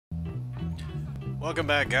Welcome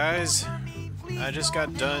back, guys. I just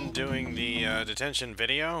got done doing the detention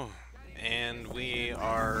video, and we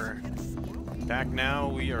are back now.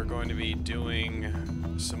 We are going to be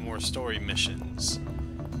doing some more story missions.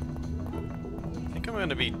 I think I'm going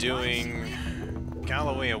to be doing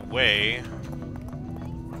Galloway Away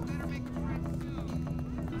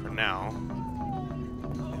for now.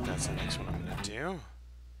 I think that's the next one I'm going to do.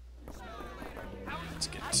 Let's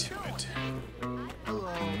get to it.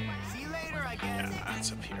 Hello. See you later, I guess. Yeah,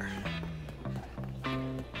 that's up here.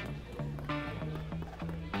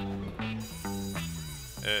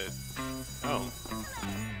 Oh.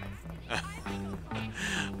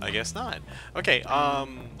 I guess not. Okay,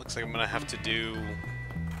 looks like I'm gonna have to do...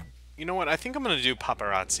 You know what, I think I'm gonna do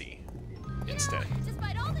Paparazzi instead.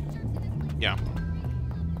 Yeah.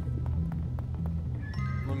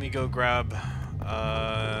 Let me go grab,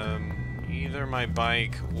 either my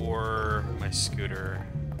bike or my scooter.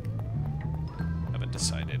 Haven't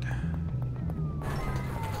decided.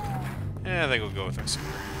 Yeah, I think we'll go with my scooter.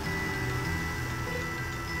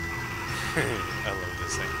 I love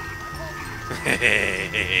this thing.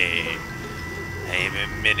 I'm a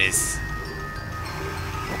menace.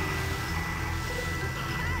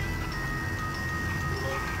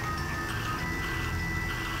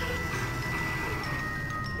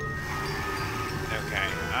 Okay,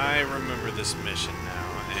 I remember this mission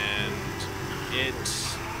now, and it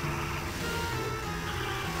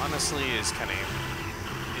honestly is kind of...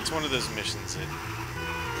 It's one of those missions that,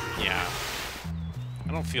 yeah,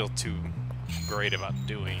 I don't feel too great about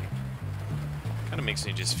doing. Kind of makes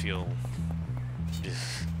me just feel...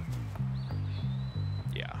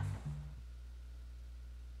 yeah.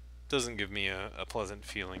 Doesn't give me a pleasant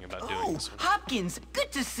feeling about doing this one. Hopkins,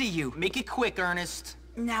 good to see you. Make it quick, Ernest.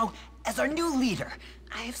 Now, as our new leader,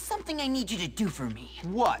 I have something I need you to do for me.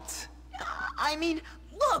 What? I mean,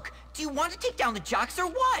 look, do you want to take down the jocks or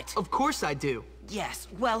what? Of course I do. Yes,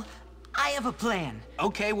 well, I have a plan.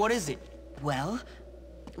 Okay, what is it? Well,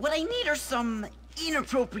 what I need are some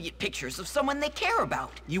inappropriate pictures of someone they care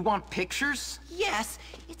about. You want pictures? Yes,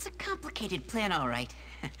 it's a complicated plan, all right.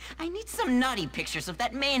 I need some naughty pictures of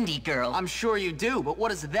that Mandy girl. I'm sure you do, but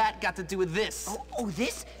what has that got to do with this? Oh,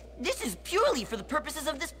 this? This is purely for the purposes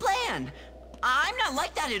of this plan. I'm not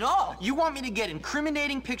like that at all. You want me to get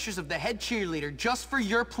incriminating pictures of the head cheerleader just for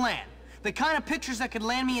your plan? The kind of pictures that could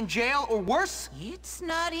land me in jail or worse? It's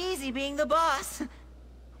not easy being the boss.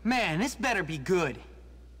 Man, this better be good.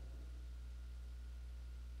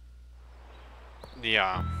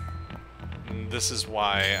 Yeah. This is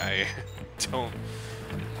why I don't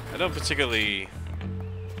particularly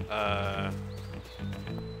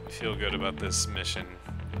feel good about this mission.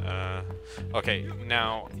 Okay,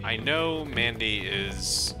 now I know Mandy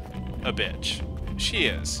is a bitch. She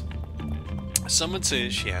is. Some would say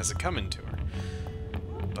she has it coming to her.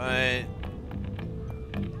 But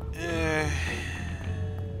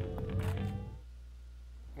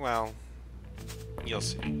well, you'll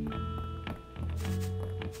see.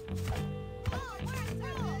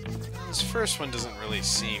 This first one doesn't really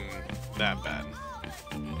seem that bad.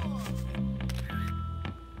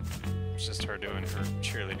 It's just her doing her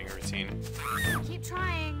cheerleading routine. Keep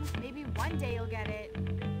trying. Maybe one day you'll get it.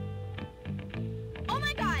 Oh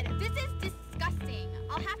my god, this is disgusting.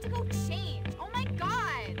 I'll have to go change. Oh my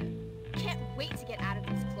god. Can't wait to get out of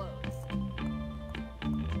these clothes.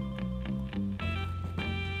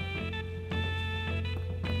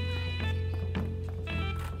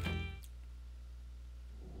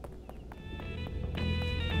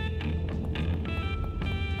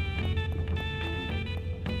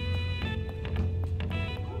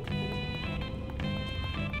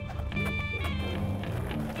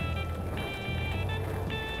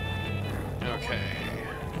 Okay.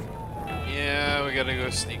 Yeah, we gotta go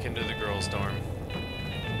sneak into the girls' dorm.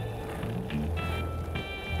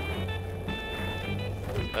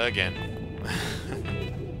 Again.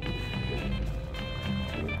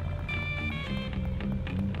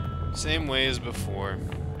 Same way as before.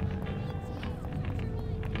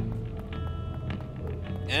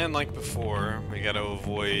 And like before, we gotta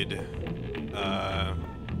avoid,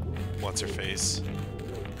 what's-her-face?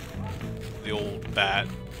 The old bat.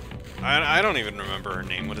 I don't even remember her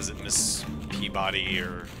name. What is it? Miss Peabody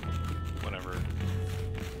or whatever.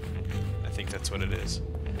 I think that's what it is.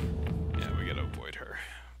 Yeah, we gotta avoid her.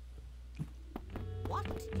 What?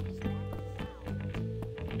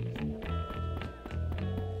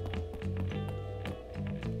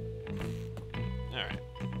 Alright.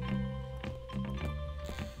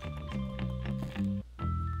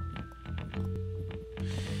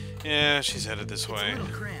 Yeah, she's headed this way. It's a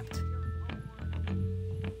little cramped.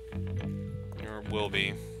 Or will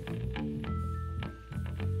be.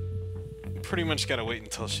 pretty much gotta wait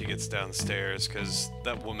until she gets downstairs, because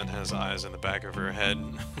that woman has eyes in the back of her head.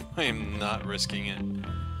 I am not risking it.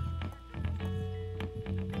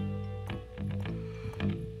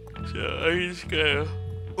 So I just gotta...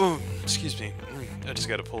 Oh, excuse me. I just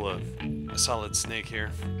gotta pull a solid snake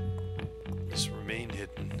here. Just remain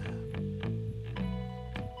hidden.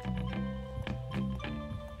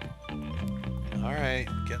 Alright,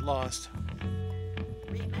 get lost.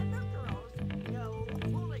 Remember, girls, no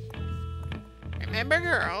foolishness. Remember,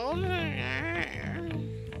 girls?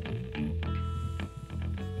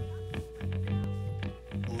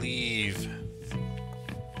 Leave.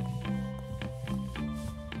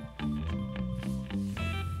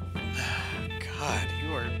 God,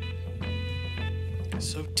 you are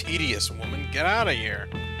so tedious, woman. Get out of here.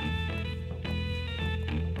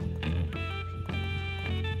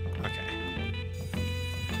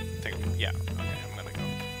 Yeah, okay, I'm gonna go.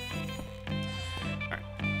 Alright.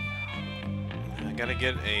 I gotta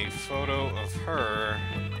get a photo of her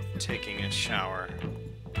taking a shower.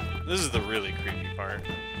 This is the really creepy part.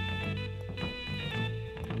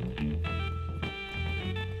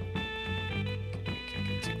 Can't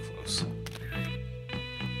get too close.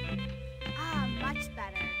 Ah, much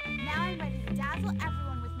better. Now I'm ready to dazzle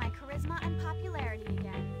everyone with my charisma and popularity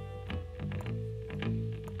again.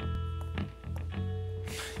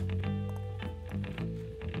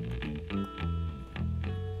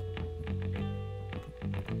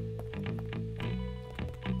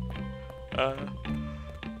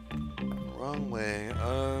 Wrong way.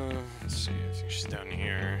 Let's see. I think she's down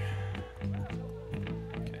here.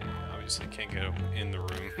 Okay, obviously can't go in the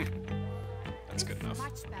room. That's good enough.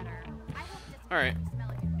 Much better. I hope this Alright. doesn't smell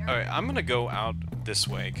like a nerd. Alright, I'm gonna go out this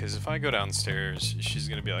way, because if I go downstairs, she's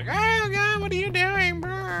gonna be like, "Oh God, what are you doing,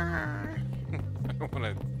 brr?" I don't want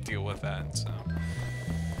to deal with that, so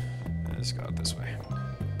I'll just go out this way.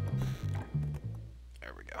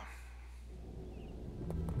 There we go.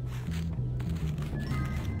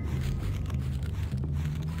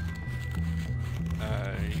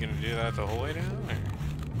 Are you gonna do that the whole way down?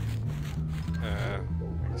 Or? I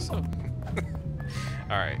guess so.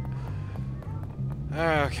 Alright.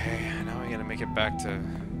 Okay, now we gotta make it back to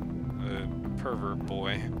the pervert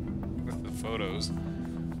boy with the photos.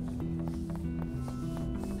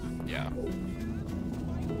 Yeah.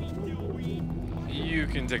 You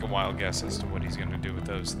can take a wild guess as to what he's gonna do with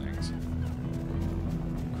those things.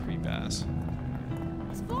 Creep ass.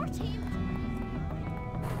 It's 14.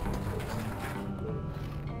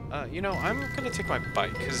 You know, I'm gonna take my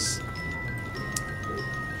bike, because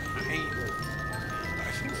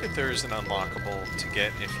I think that there's an unlockable to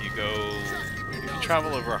get if you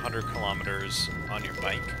travel over 100 kilometers on your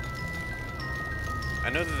bike. I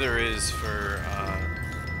know that there is for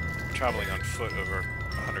traveling on foot over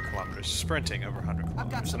 100 kilometers, sprinting over 100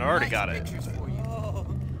 kilometers, and I already got it. Oh,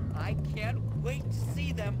 I can't wait to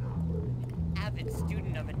see them. Avid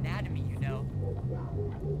student of anatomy, you know.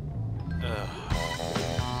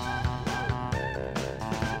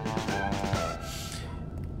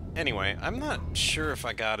 Anyway, I'm not sure if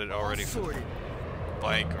I got it already for the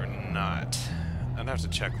bike or not. I'd have to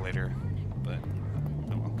check later, but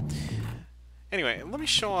oh well. Anyway, let me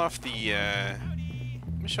show off the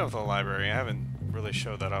library. I haven't really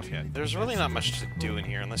showed that off yet. There's really not much to do in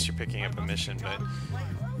here unless you're picking up a mission, but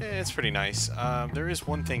it's pretty nice. There is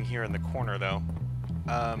one thing here in the corner though.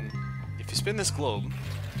 If you spin this globe,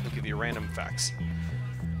 it'll give you random facts.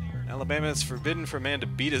 Alabama, it's forbidden for a man to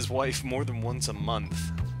beat his wife more than once a month.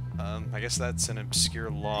 I guess that's an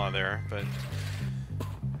obscure law there, but...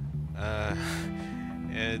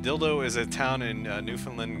 Dildo is a town in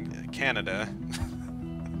Newfoundland, Canada.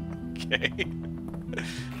 Okay.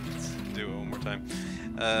 Let's do it one more time.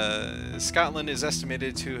 Scotland is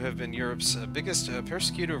estimated to have been Europe's biggest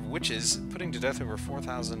persecutor of witches, putting to death over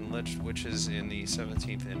 4,000 alleged witches in the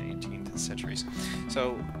 17th and 18th centuries.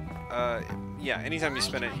 So, yeah, anytime you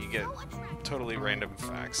spin it, you get totally random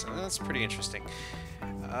facts, and that's pretty interesting.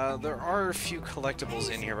 There are a few collectibles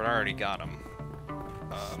in here, but I already got them.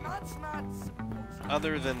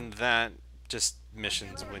 Other than that, just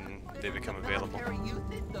missions when they become available.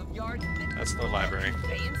 That's the library.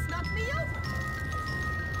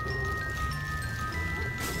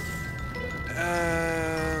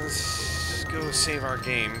 Let's go save our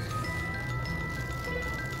game.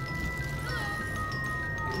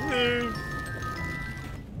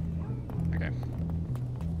 Okay.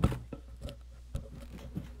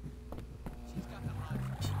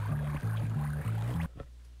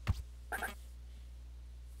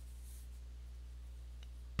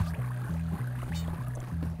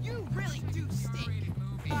 You really do stink.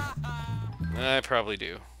 I probably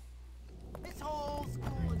do. This whole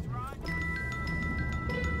school is run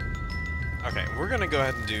Okay, we're gonna go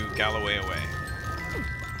ahead and do Galloway Away.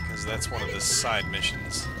 Because that's one of the side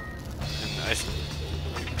missions. And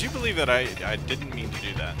do you believe that I didn't mean to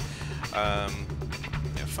do that? Yeah,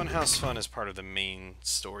 Funhouse Fun is part of the main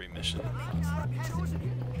story mission.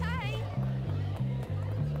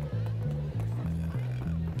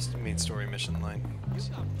 It's the main story mission line.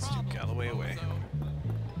 So let's do Galloway Away.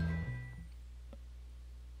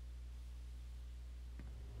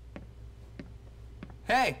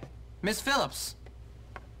 Hey, Miss Phillips.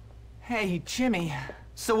 Hey, Jimmy.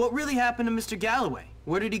 So what really happened to Mr. Galloway?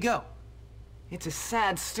 Where did he go? It's a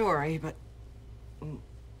sad story, but...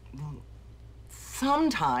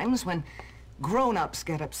 sometimes when grown-ups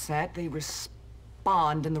get upset, they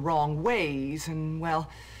respond in the wrong ways, and, well...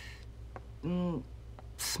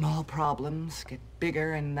 small problems get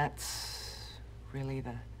bigger, and that's really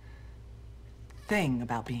the thing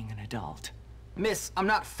about being an adult. Miss, I'm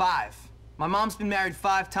not 5. My mom's been married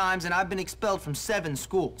 5 times, and I've been expelled from 7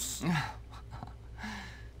 schools.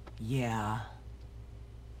 Yeah.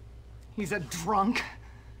 He's a drunk.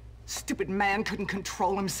 Stupid man couldn't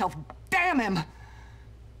control himself. Damn him!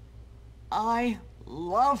 I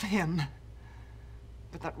love him.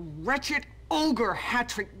 But that wretched ogre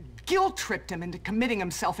Hattrick guilt-tripped him into committing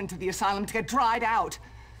himself into the asylum to get dried out.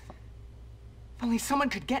 If only someone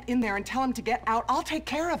could get in there and tell him to get out, I'll take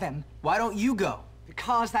care of him. Why don't you go?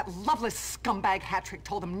 Because that loveless scumbag Hattrick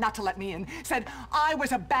told him not to let me in. Said I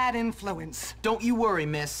was a bad influence. Don't you worry,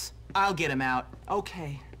 miss. I'll get him out.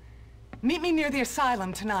 Okay. Meet me near the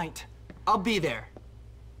asylum tonight. I'll be there.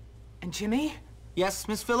 And Jimmy? Yes,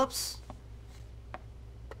 Miss Phillips?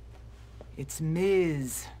 It's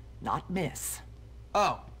Ms., not Miss.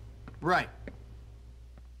 Oh, right.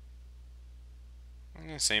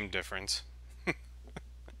 Same difference.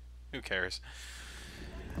 Who cares?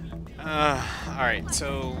 Alright,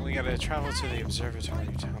 so we gotta travel to the observatory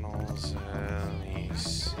tunnels. Let me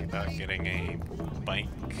see about getting a bike.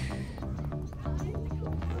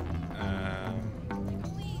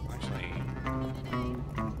 Actually,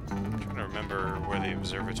 I'm trying to remember where the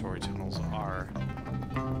observatory tunnels are.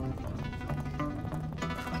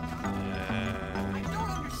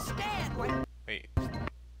 Wait,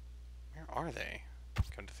 where are they?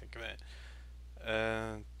 Come to think of it.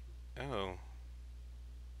 Oh.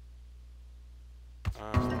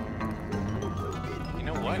 You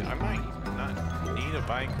know what? I might not need a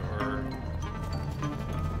bike or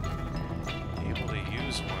be able to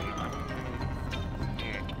use one. I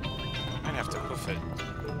might have to hoof it.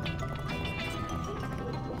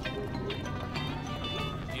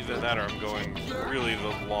 Either that or I'm going really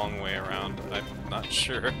the long way around. I'm not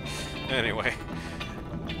sure. Anyway,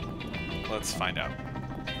 let's find out.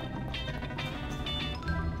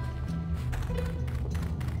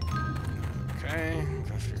 Okay,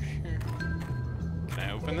 go through here. Can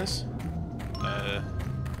I open this? Can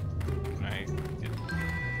I get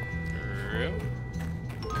through?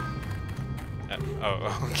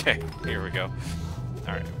 Oh, okay. Here we go.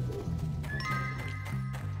 Alright.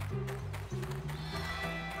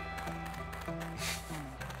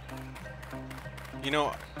 You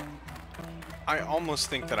know, I almost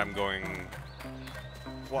think that I'm going...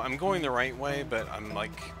 Well, I'm going the right way, but I'm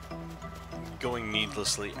like... going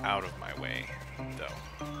needlessly out of my way, though.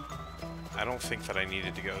 I don't think that I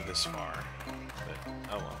needed to go this far, but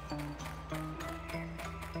oh well.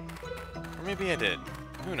 Or maybe I did.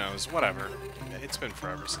 Who knows? Whatever. It's been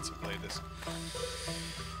forever since I played this.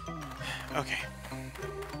 Okay.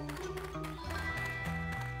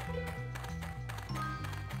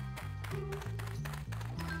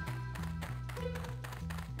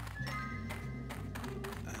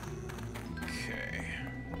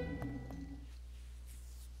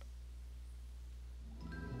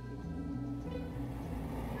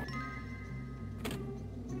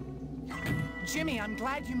 Jimmy, I'm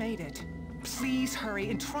glad you made it. Please hurry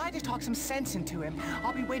and try to talk some sense into him.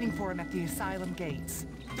 I'll be waiting for him at the asylum gates.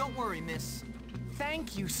 Don't worry, miss.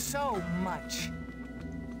 Thank you so much.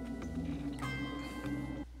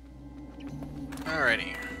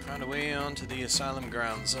 Alrighty, found a way onto the asylum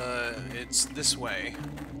grounds. It's this way.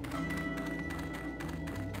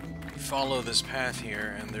 Follow this path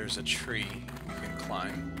here, and there's a tree you can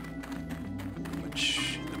climb,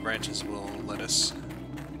 which the branches will let us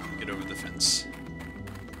get over the fence.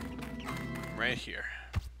 Right here.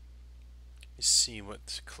 You see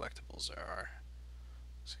what collectibles there are.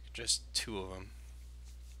 Looks like just 2 of them.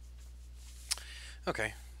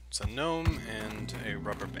 Okay, it's a gnome and a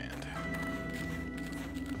rubber band.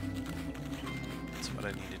 That's what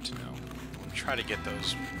I needed to know. I'll try to get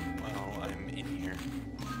those while I'm in here.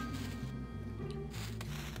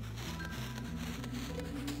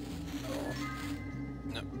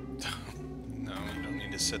 Nope.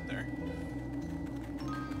 just sit there.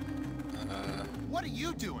 What are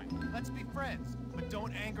you doing? Let's be friends, but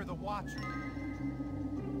don't anger the Watcher.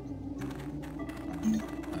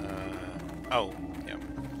 Oh, yeah.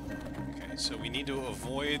 Okay, so we need to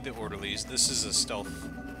avoid the orderlies. This is a stealth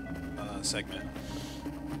segment.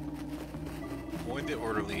 Avoid the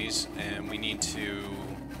orderlies, and we need to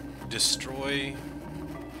destroy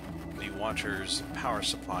the Watcher's power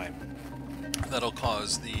supply. That'll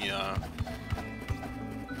cause the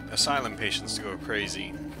asylum patients to go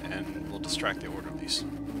crazy, and will distract the orderlies,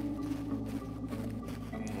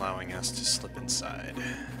 allowing us to slip inside.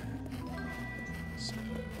 So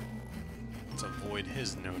let's avoid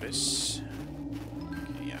his notice.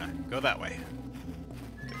 Okay, yeah, go that way.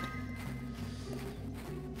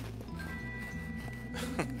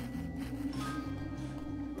 Good.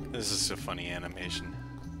 This is a funny animation.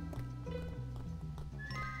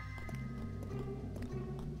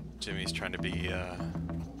 Jimmy's trying to be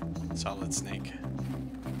Solid Snake.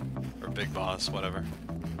 Or Big Boss, whatever.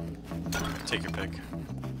 Take your pick.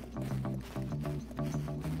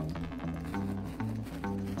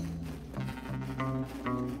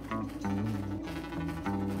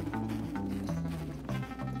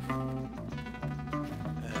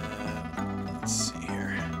 Let's see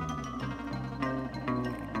here.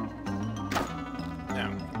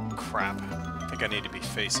 No, crap. I think I need to be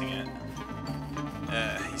facing it.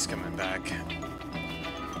 He's coming back.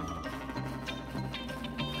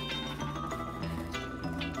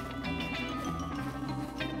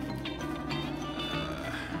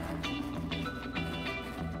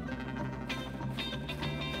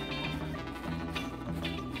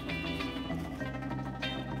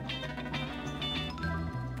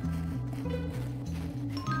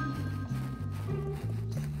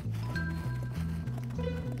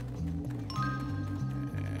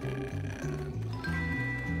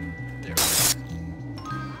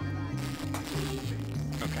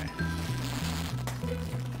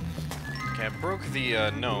 I broke the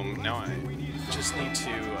gnome. Now I just need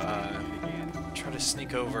to try to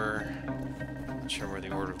sneak over. Not sure where the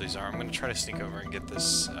orderlies are. I'm going to try to sneak over and get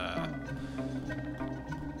this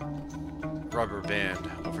rubber band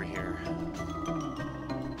over here.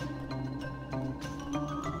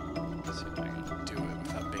 See if I can do it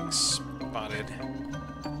without being spotted.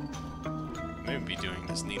 Maybe be doing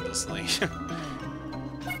this needlessly.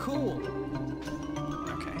 Cool.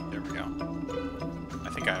 Okay, there we go.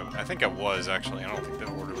 I think I was, actually. I don't think the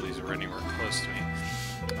orderlies are anywhere close to me.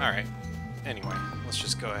 Alright. Anyway, let's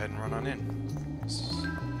just go ahead and run on in. I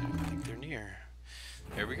think they're near.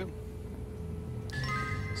 There we go.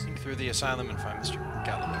 Sneak through the asylum and find Mr.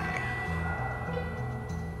 Galloway.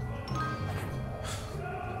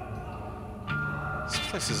 This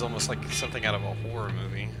place is almost like something out of a horror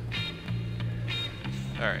movie.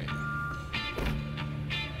 Alright.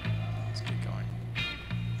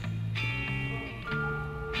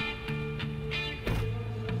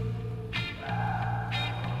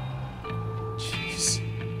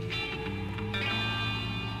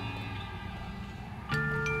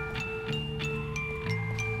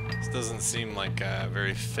 Doesn't seem like a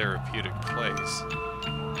very therapeutic place.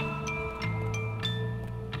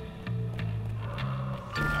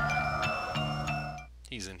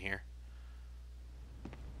 He's in here.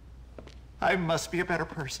 I must be a better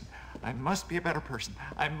person. I must be a better person.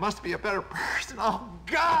 I must be a better person. Oh,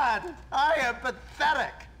 God! I am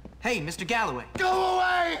pathetic! Hey, Mr. Galloway. Go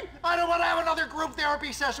away! I don't want to have another group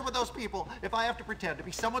therapy session with those people. If I have to pretend to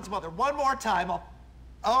be someone's mother one more time, I'll...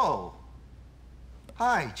 Oh.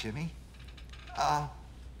 Hi, Jimmy.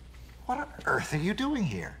 What on earth are you doing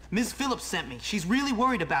here? Ms. Phillips sent me. She's really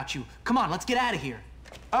worried about you. Come on, let's get out of here.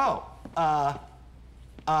 Oh,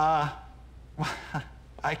 I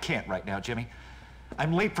can't right now, Jimmy.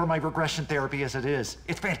 I'm late for my regression therapy as it is.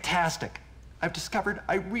 It's fantastic. I've discovered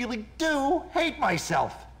I really do hate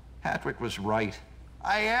myself. Hatwick was right.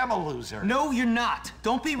 I am a loser. No, you're not.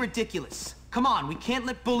 Don't be ridiculous. Come on, we can't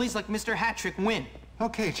let bullies like Mr. Hattrick win.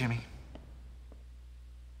 Okay, Jimmy.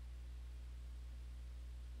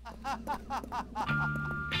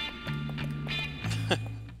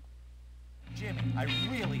 Jimmy, I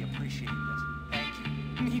really appreciate this. Thank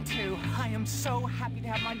you. Me too. I am so happy to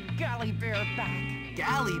have my galley bear back.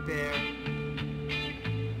 Galley bear?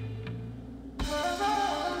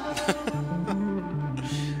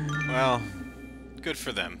 Well, good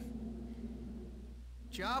for them.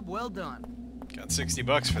 Job well done. Got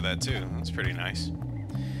 $60 for that too. That's pretty nice.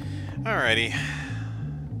 Alrighty.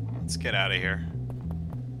 Let's get out of here.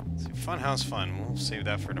 Let's see, Funhouse Fun. We'll save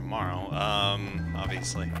that for tomorrow.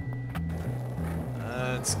 Obviously.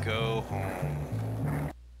 Let's go home.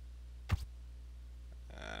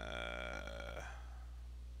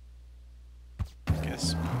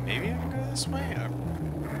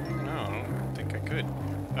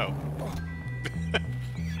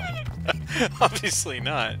 Obviously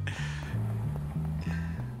not.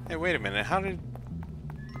 Hey, wait a minute. How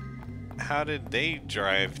did they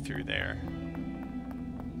drive through there?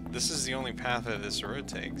 This is the only path that this road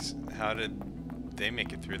takes. How did they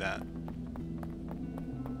make it through that?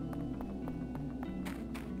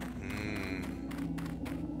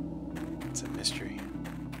 It's a mystery.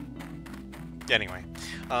 Anyway,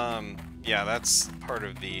 yeah, that's part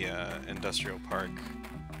of the industrial park.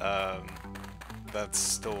 That's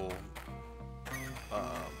still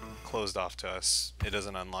closed off to us. It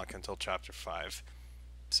doesn't unlock until Chapter 5.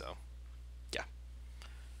 So, yeah.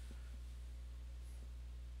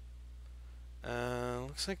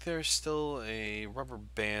 Looks like there's still a rubber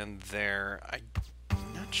band there.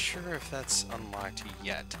 I'm not sure if that's unlocked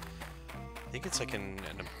yet. I think it's like an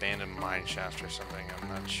abandoned mine shaft or something. I'm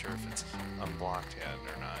not sure if it's unblocked yet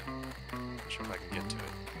or not. Not sure if I can get to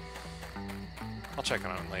it. I'll check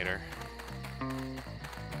on it later.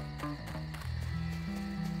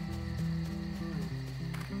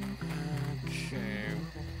 Okay,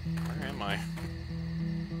 where am I?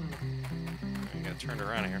 I got turned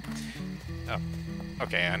around here. Oh,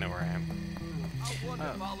 okay, I know where I am.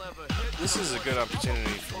 This is a good opportunity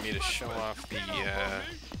for me to show off the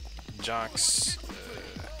Jock's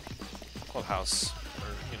clubhouse, or,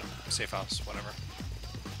 you know, safe house, whatever.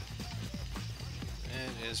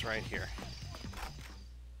 It is right here.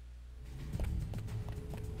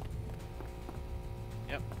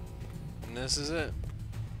 Yep. And this is it.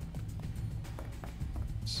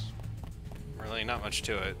 It's really not much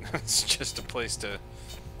to it. It's just a place to,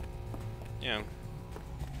 you know,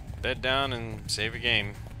 bed down and save a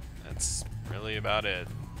game. That's really about it.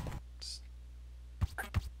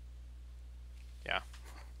 Yeah.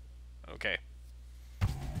 Okay.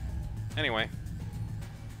 Anyway.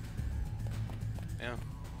 Yeah.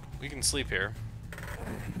 We can sleep here.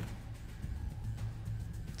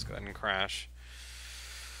 Let's go ahead and crash.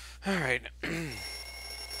 Alright.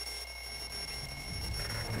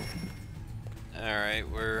 Alright,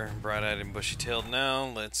 we're bright-eyed and bushy-tailed now.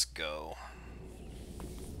 Let's go.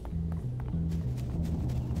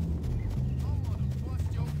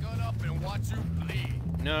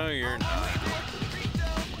 No, you're not.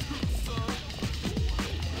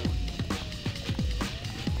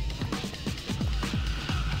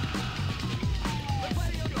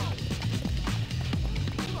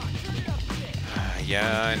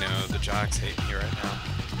 Yeah, I know. The jocks hate me right now.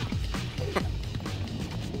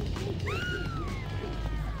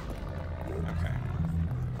 Okay.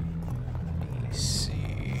 Let me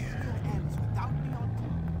see.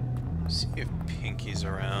 See if Pinky's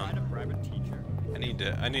around.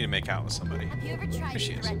 I need to make out with somebody. Have you ever tried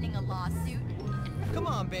threatening a lawsuit? Come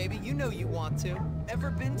on, baby. You know you want to.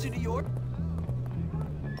 Ever been to New York?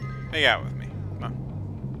 Make out with me. Come on.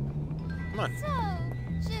 Come on.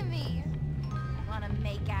 So, Jimmy, wanna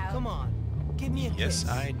make out? Come on. Give me a Yes, kiss.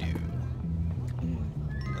 I do.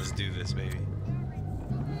 Let's do this, baby.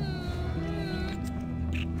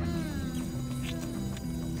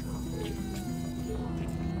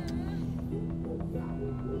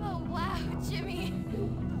 Oh, wow, Jimmy.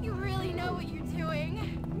 You really know what you're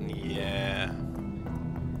doing. Yeah.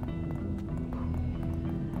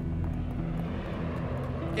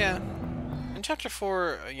 Yeah. In Chapter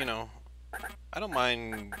 4, you know, I don't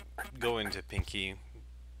mind going to Pinky.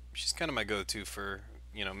 She's kind of my go-to for,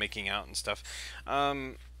 you know, making out and stuff.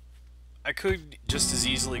 I could just as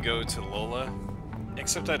easily go to Lola,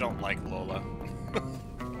 except I don't like Lola.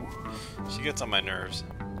 She gets on my nerves.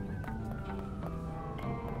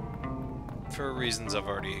 For reasons I've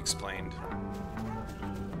already explained.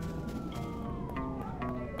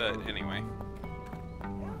 But anyway.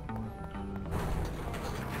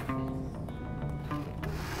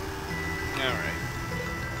 Alright.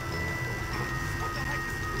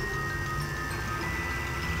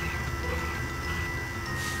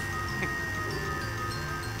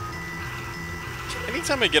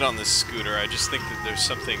 Anytime I get on this scooter, I just think that there's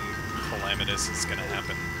something calamitous that's gonna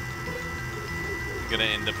happen. I'm gonna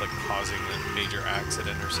end up like causing a major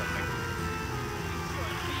accident or something.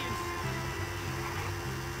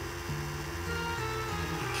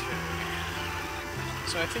 Okay.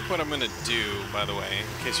 So I think what I'm gonna do, by the way, in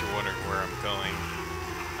case you're wondering where I'm going,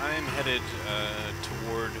 I'm headed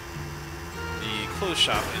toward the clothes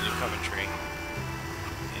shop in New Coventry,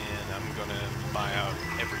 and I'm gonna buy out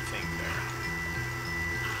everything there.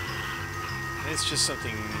 It's just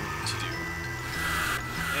something to do.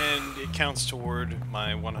 And it counts toward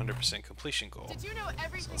my 100% completion goal. Did you know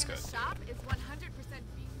everything So in the shop is 100%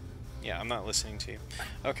 beef? Yeah, I'm not listening to you.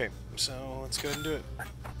 Okay, so let's go ahead and do it.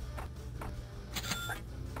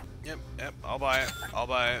 Yep, I'll buy it. I'll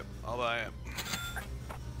buy it.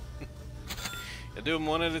 You do them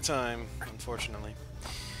one at a time, unfortunately.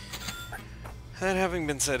 That having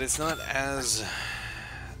been said, it's not as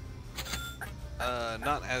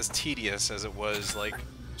tedious as it was, like,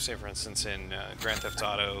 say for instance in Grand Theft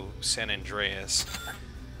Auto San Andreas.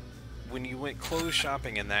 When you went clothes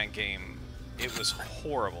shopping in that game, it was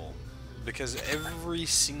horrible, because every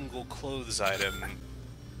single clothes item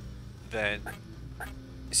that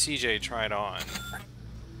CJ tried on,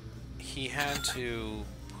 he had to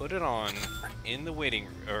put it on in the waiting,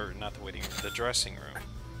 or not the waiting room, the dressing room.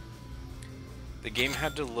 The game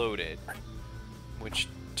had to load it, which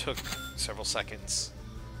took several seconds.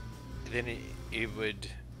 Then he would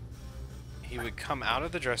come out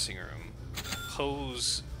of the dressing room,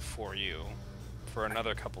 pose for you for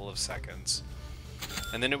another couple of seconds,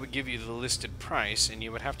 and then it would give you the listed price, and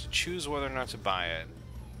you would have to choose whether or not to buy it.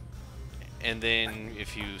 And then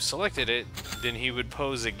if you selected it, then he would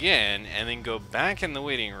pose again, and then go back in the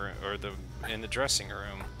waiting room, or in the dressing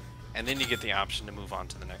room, and then you get the option to move on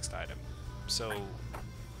to the next item. So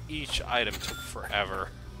each item took forever,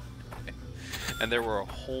 and there were a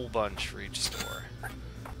whole bunch for each store.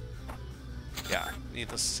 Yeah,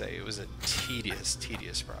 needless to say, it was a tedious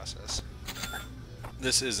process.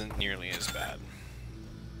 This isn't nearly as bad.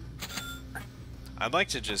 I'd like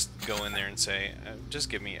to just go in there and say, just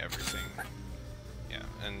give me everything. Yeah,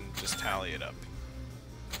 and just tally it up.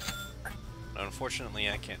 But unfortunately,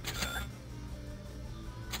 I can't do that.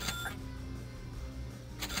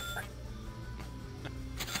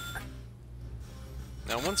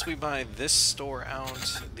 Now, once we buy this store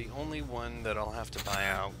out, the only one that I'll have to buy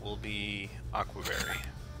out will be Aquaberry.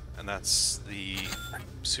 And that's the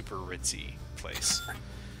super ritzy place.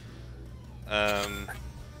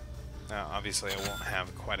 Now, obviously, I won't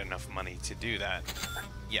have quite enough money to do that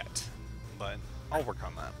yet, but I'll work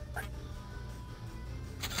on that.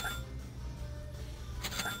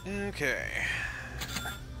 Okay.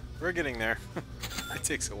 We're getting there. It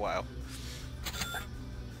takes a while.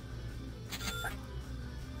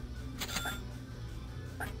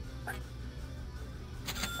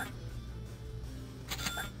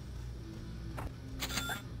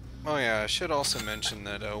 Oh yeah, I should also mention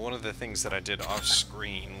that one of the things that I did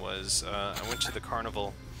off-screen was I went to the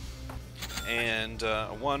carnival and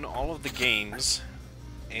won all of the games,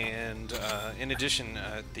 and in addition,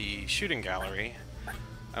 at the shooting gallery,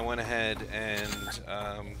 I went ahead and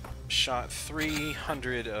shot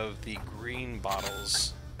 300 of the green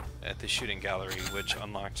bottles at the shooting gallery, which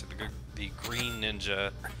unlocked the Green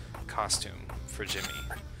Ninja costume for Jimmy.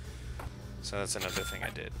 So that's another thing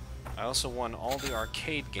I did. I also won all the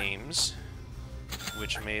arcade games,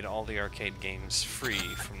 which made all the arcade games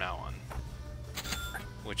free from now on.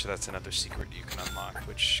 Which that's another secret you can unlock,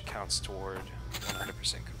 which counts toward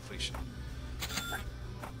 100% completion.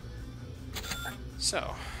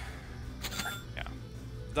 So, yeah,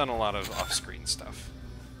 done a lot of off-screen stuff.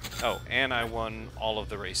 Oh, and I won all of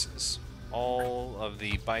the races. All of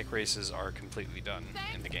the bike races are completely done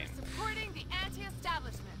in the game. Supporting the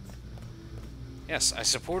anti-establishment. Yes, I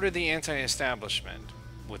supported the anti-establishment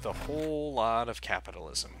with a whole lot of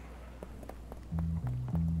capitalism.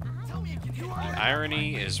 The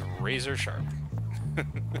irony is razor sharp.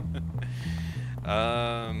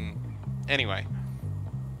 Anyway.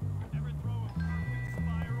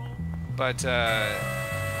 But,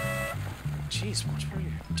 jeez, what were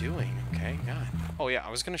you doing? Okay, God. Oh yeah, I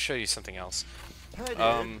was gonna show you something else.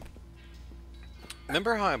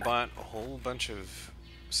 Remember how I bought a whole bunch of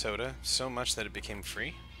soda, so much that it became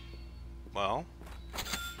free? Well,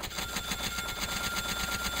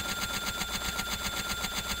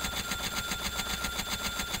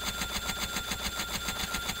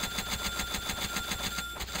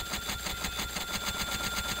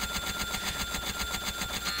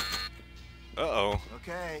 uh-oh.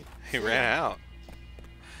 Okay. He ran out.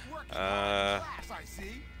 I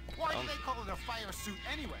see. Why do they call it a fire suit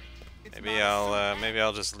anyway? It's Maybe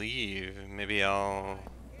I'll just leave. Maybe I'll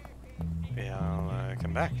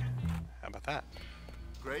come back. How about that?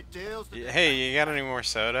 Great deals. Hey, you got any more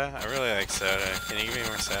soda? I really like soda. Can you give me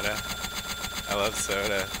more soda? I love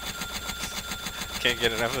soda. Can't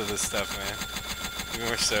get enough of this stuff, man. Give me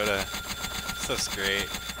more soda. Stuff's great.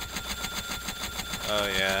 Oh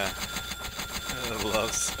yeah. I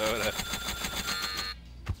love soda.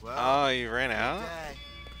 Well, Oh, you ran out? okay.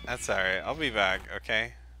 That's alright. I'll be back,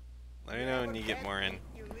 okay? Let me know when you get more in.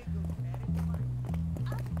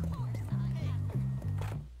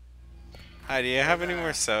 Hi, do you have any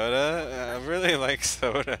more soda? I really like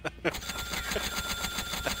soda.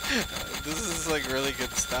 This is like really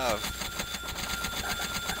good stuff.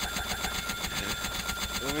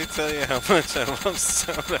 Let me tell you how much I love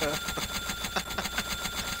soda.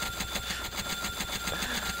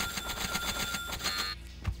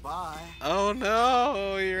 Oh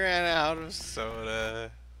no, you ran out of soda.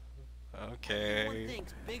 Okay. Everyone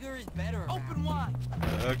thinks bigger is better. Open wide.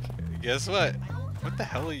 Okay, guess what? What the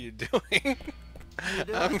hell are you doing?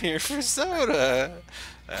 I'm here for soda.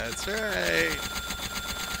 That's right.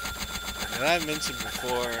 And I mentioned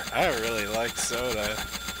before, I really like soda.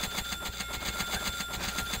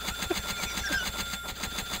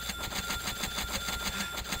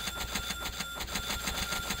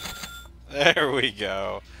 There we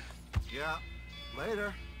go. Yeah,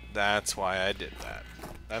 later. That's why I did that.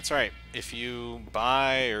 That's right. If you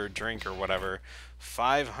buy or drink or whatever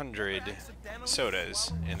 500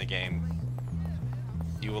 sodas in the game,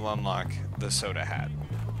 you will unlock the soda hat.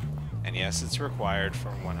 And yes, it's required for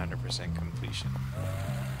 100% completion.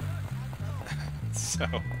 So,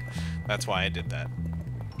 that's why I did that.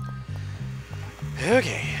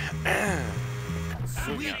 Okay.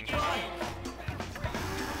 Moving on.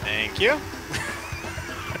 Thank you.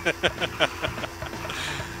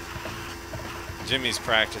 Jimmy's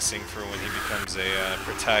practicing for when he becomes a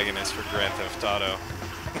protagonist for Grand Theft Auto.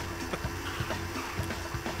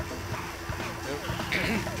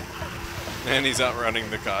 And he's outrunning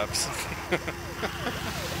the cops.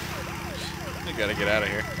 I gotta get out of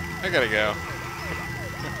here. I gotta go.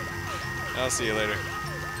 I'll see you later.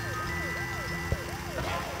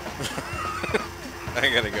 I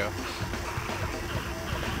gotta go.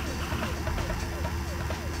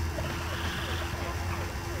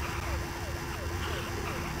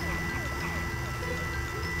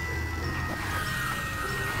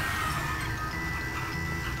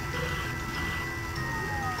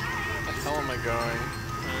 Where am I going?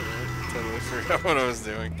 I totally forgot what I was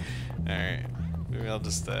doing. Alright. Maybe I'll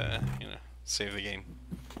just, you know, save the game.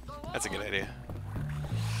 That's a good idea.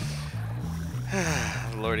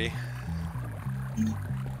 Lordy.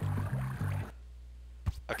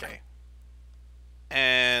 Okay.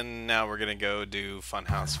 And now we're gonna go do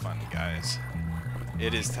Funhouse Fun, guys.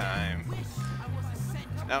 It is time.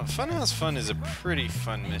 Now, Funhouse Fun is a pretty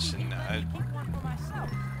fun mission.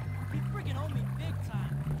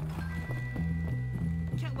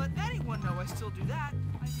 Can't let anyone know I still do that.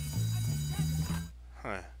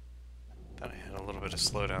 Huh. Thought I had a little bit of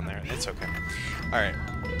slowdown there. It's okay. Alright.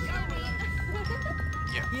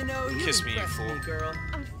 Yeah. You know, you Kiss me, you impress fool. me, girl.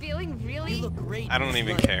 I'm feeling really... You look great. I don't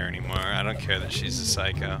even care anymore. I don't care that she's a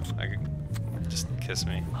psycho. I could just kiss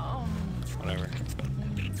me. Whatever.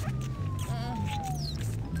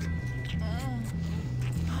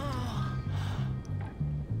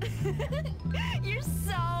 You're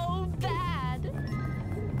so bad.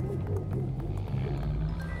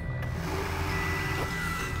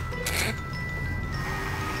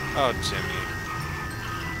 Oh, Jimmy.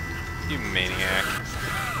 You maniac.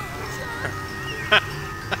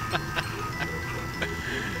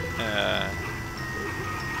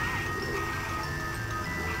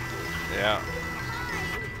 Yeah.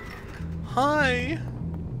 Hi!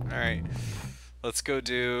 Alright. Let's go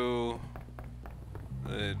do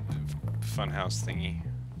the funhouse thingy.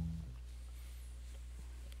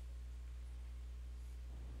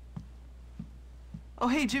 Oh,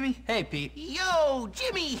 hey, Jimmy. Hey, Pete. Yo,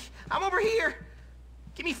 Jimmy, I'm over here.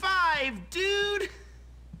 Give me 5, dude.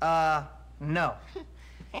 No.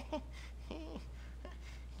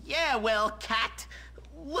 Yeah, well, cat.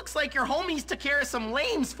 Looks like your homies took care of some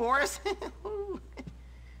lames for us.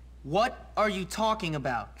 What are you talking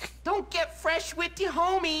about? Don't get fresh with your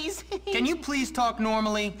homies. Can you please talk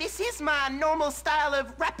normally? This is my normal style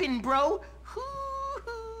of rapping, bro.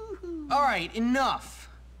 All right, enough.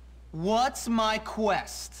 What's my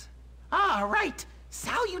quest? Ah, right.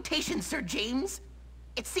 Salutations, Sir James.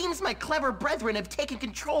 It seems my clever brethren have taken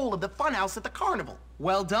control of the funhouse at the carnival.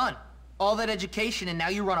 Well done. All that education and now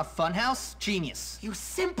you run a funhouse? Genius. You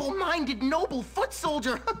simple-minded, noble foot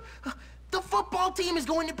soldier. The football team is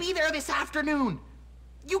going to be there this afternoon.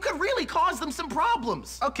 You could really cause them some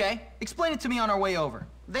problems. Okay, explain it to me on our way over.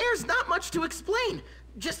 There's not much to explain.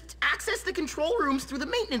 Just access the control rooms through the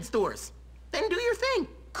maintenance doors. Then do your thing.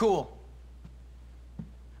 Cool.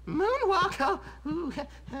 Moonwalk, oh, ooh,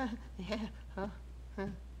 yeah.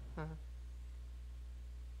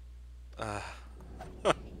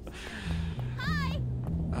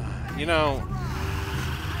 You know,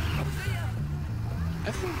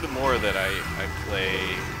 I think the more that I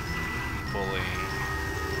play bullying,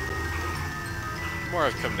 the more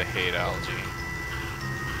I've come to hate Algae.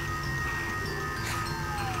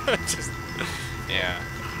 Just, yeah.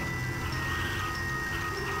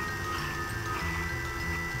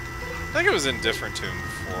 I think I was indifferent to him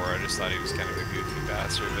before. I just thought he was kind of a goofy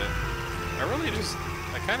bastard, but I really just,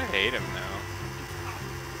 I kind of hate him now.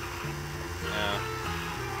 Yeah.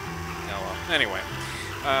 Oh well. Anyway,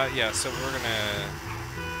 Yeah, so we're gonna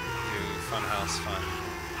do Funhouse Fun.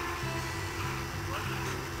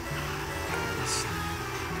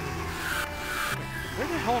 Where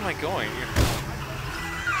the hell am I going?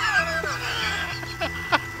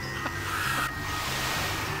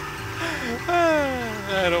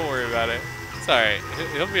 Don't worry about it. It's alright.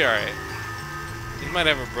 He'll be alright. He might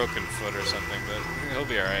have a broken foot or something, but he'll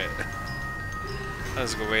be alright. I'll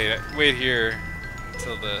just go wait here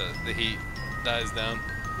until the heat dies down.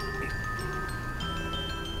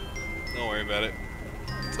 Don't worry about it.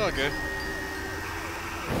 It's all good.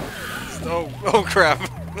 Oh crap!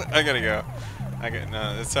 I gotta go.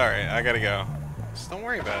 No, it's alright. I gotta go. Just don't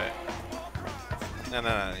worry about it.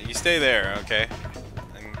 No. You stay there, okay?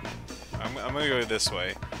 I'm gonna go this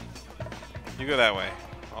way. You go that way.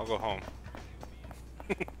 I'll go home.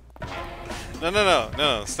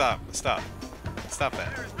 No. Stop that.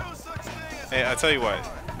 Hey, I'll tell you what.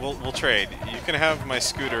 We'll trade. You can have my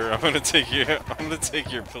scooter. I'm gonna take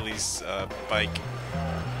your police bike.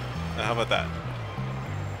 Now, how about that?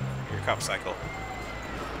 Your cop cycle.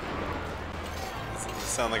 Does this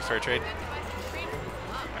sound like fair trade?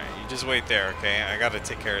 Alright, you just wait there, okay? I gotta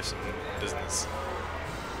take care of some business.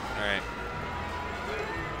 Alright.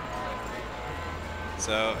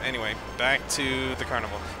 So, anyway, back to the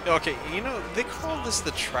carnival. Okay, you know, they call this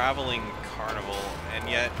the traveling carnival, and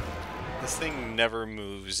yet this thing never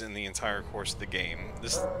moves in the entire course of the game.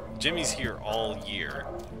 Jimmy's here all year,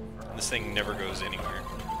 and this thing never goes anywhere.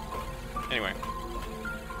 Anyway,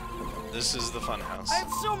 this is the Funhouse. I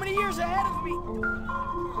have so many years ahead of me.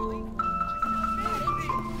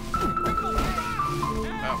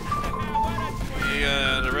 Oh. We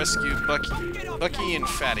to rescue Bucky and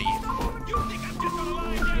Fatty.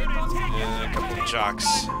 And a couple of jocks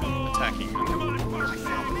attacking them.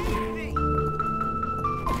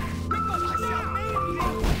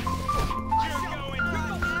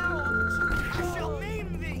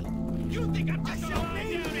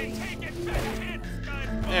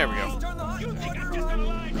 There we go.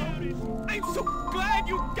 I'm so glad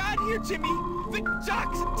you got here, Jimmy. The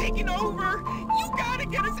jocks have taken over. You gotta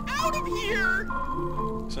get us out of here.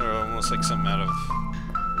 So almost like something out of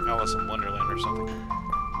Alice in Wonderland or something.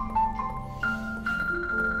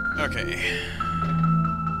 Okay.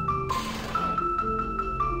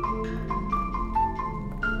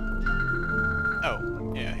 Oh,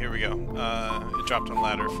 yeah, here we go. It dropped a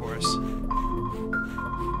ladder for us.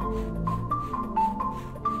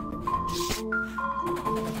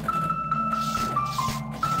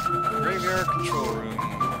 Graveyard control room.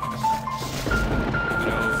 I'm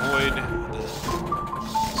gonna avoid the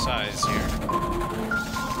size here.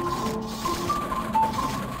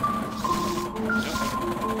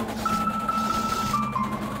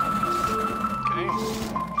 Okay.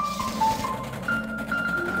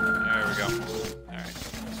 There we go. Alright.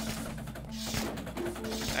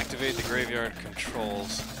 Activate the graveyard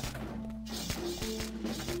controls.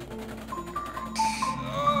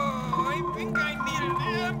 I think I need an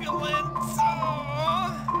ambulance.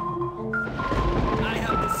 I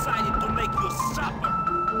have decided to make you suffer.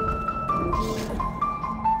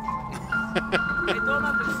 I don't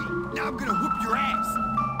understand. Now I'm gonna whoop your ass.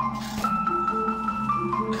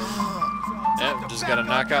 Yep, just gotta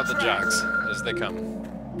knock out the jocks as they come.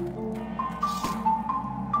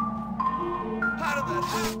 How did that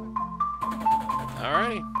happen?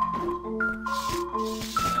 Alrighty.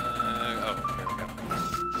 Oh, here we go.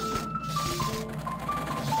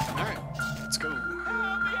 Alright, let's go.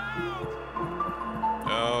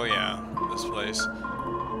 Oh yeah, this place.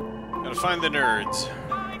 Gotta find the nerds.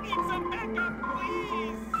 I need some backup,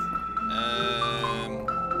 please. I think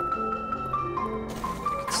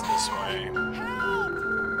it's this way.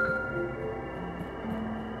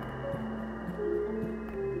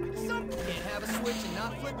 Some can't have a switch and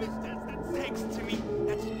not flip it. Thanks to me.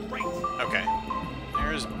 That's great. Okay.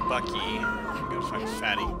 There's Bucky. I'm gonna find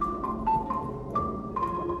Fatty.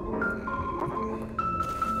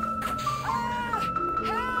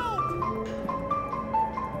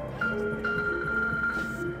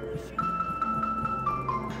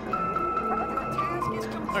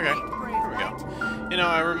 Okay, here we go. You know,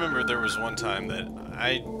 I remember there was one time that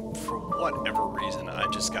for whatever reason, I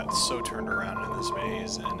just got so turned around in this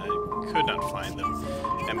maze, and I could not find them.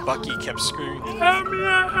 And Bucky kept screaming, "Help me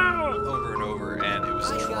out!" over and over, and it was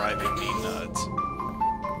driving me nuts.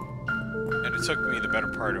 And it took me the better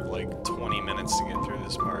part of like 20 minutes to get through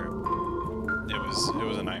this part. It was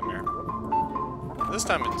a nightmare. This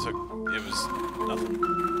time it was nothing.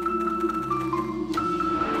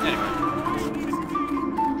 Anyway.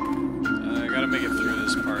 I gotta make it through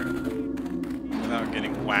this part without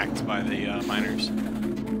getting whacked by the miners.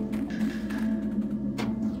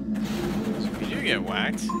 get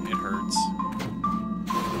whacked. It hurts.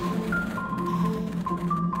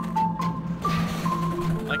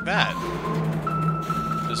 Like that.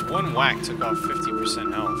 Just one whack took off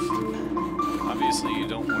 50% health. Obviously, you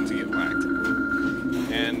don't want to get whacked.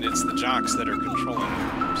 And it's the jocks that are controlling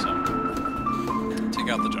you, so take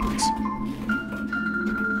out the jocks.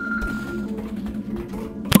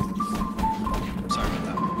 Sorry about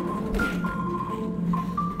that.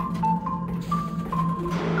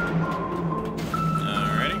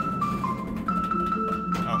 Alrighty.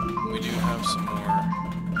 Oh, we do have some more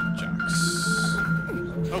jocks.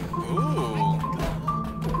 Oh, ooh.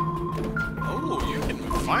 Oh, you can be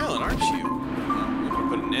violent, aren't you? We can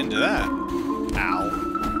put an end to that. Ow.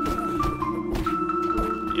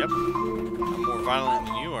 Yep. I'm more violent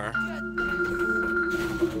than you are.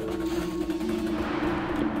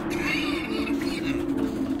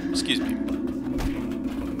 Excuse me.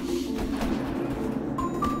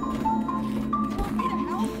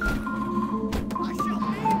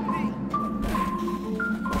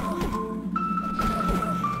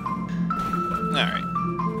 Alright.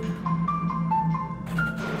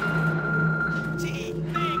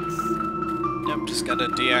 Yep, just gotta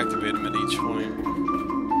deactivate them at each point.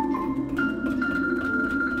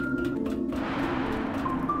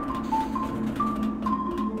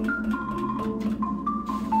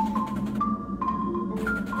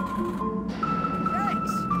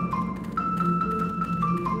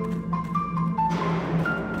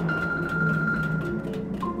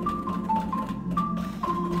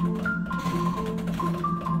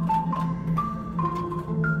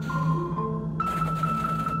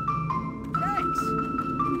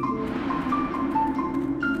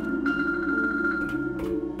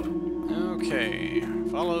 Okay,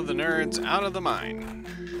 follow the nerds out of the mine.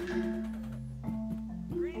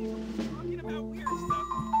 Talking about weird stuff.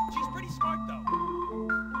 She's pretty smart, though.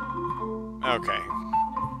 Okay.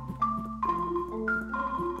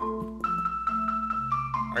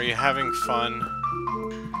 Are you having fun?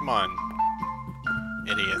 Come on,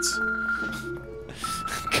 idiots.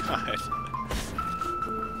 God.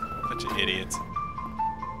 Bunch of idiots.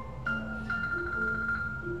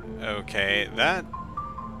 Okay,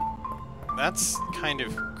 that's kind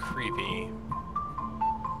of creepy.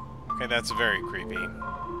 Okay, that's very creepy.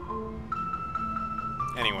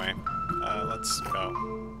 Anyway, let's go.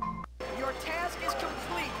 Your task is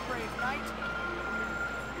complete, brave knight.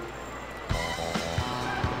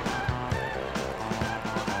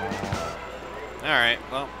 Alright,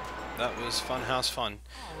 well, that was Funhouse Fun.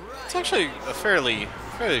 It's actually a fairly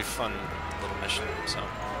fun little mission, so.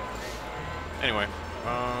 Anyway,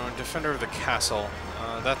 Defender of the Castle.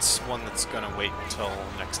 That's one that's gonna wait until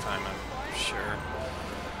next time, I'm sure.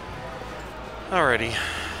 Alrighty.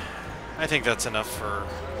 I think that's enough for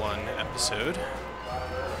one episode.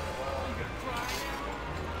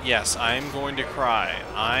 Yes, I'm going to cry.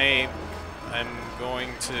 I'm going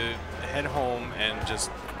to head home and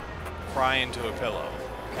just cry into a pillow,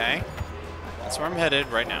 okay? That's where I'm headed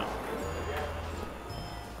right now.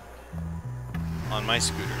 On my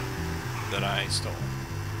scooter that I stole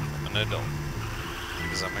from an adult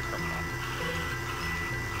because I'm a criminal.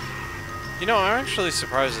 You know, I'm actually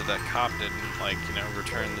surprised that that cop didn't, like, you know,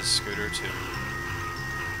 return this scooter to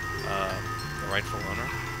the rightful owner.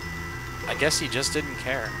 I guess he just didn't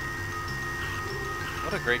care.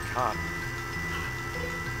 What a great cop.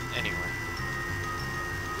 Anyway.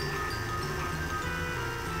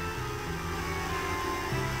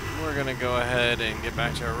 We're gonna go ahead and get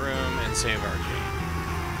back to our room and save our game.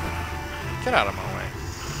 Get out of my way,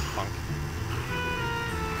 punk.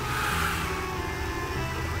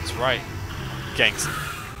 That's right, gangster.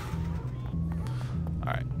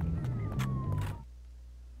 Alright.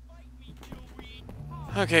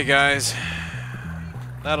 Okay, guys.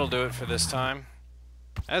 That'll do it for this time.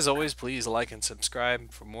 As always, please like and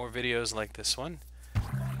subscribe for more videos like this one.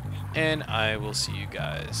 And I will see you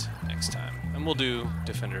guys next time. And we'll do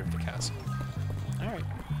Defender of the Castle. Alright.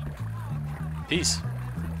 Peace.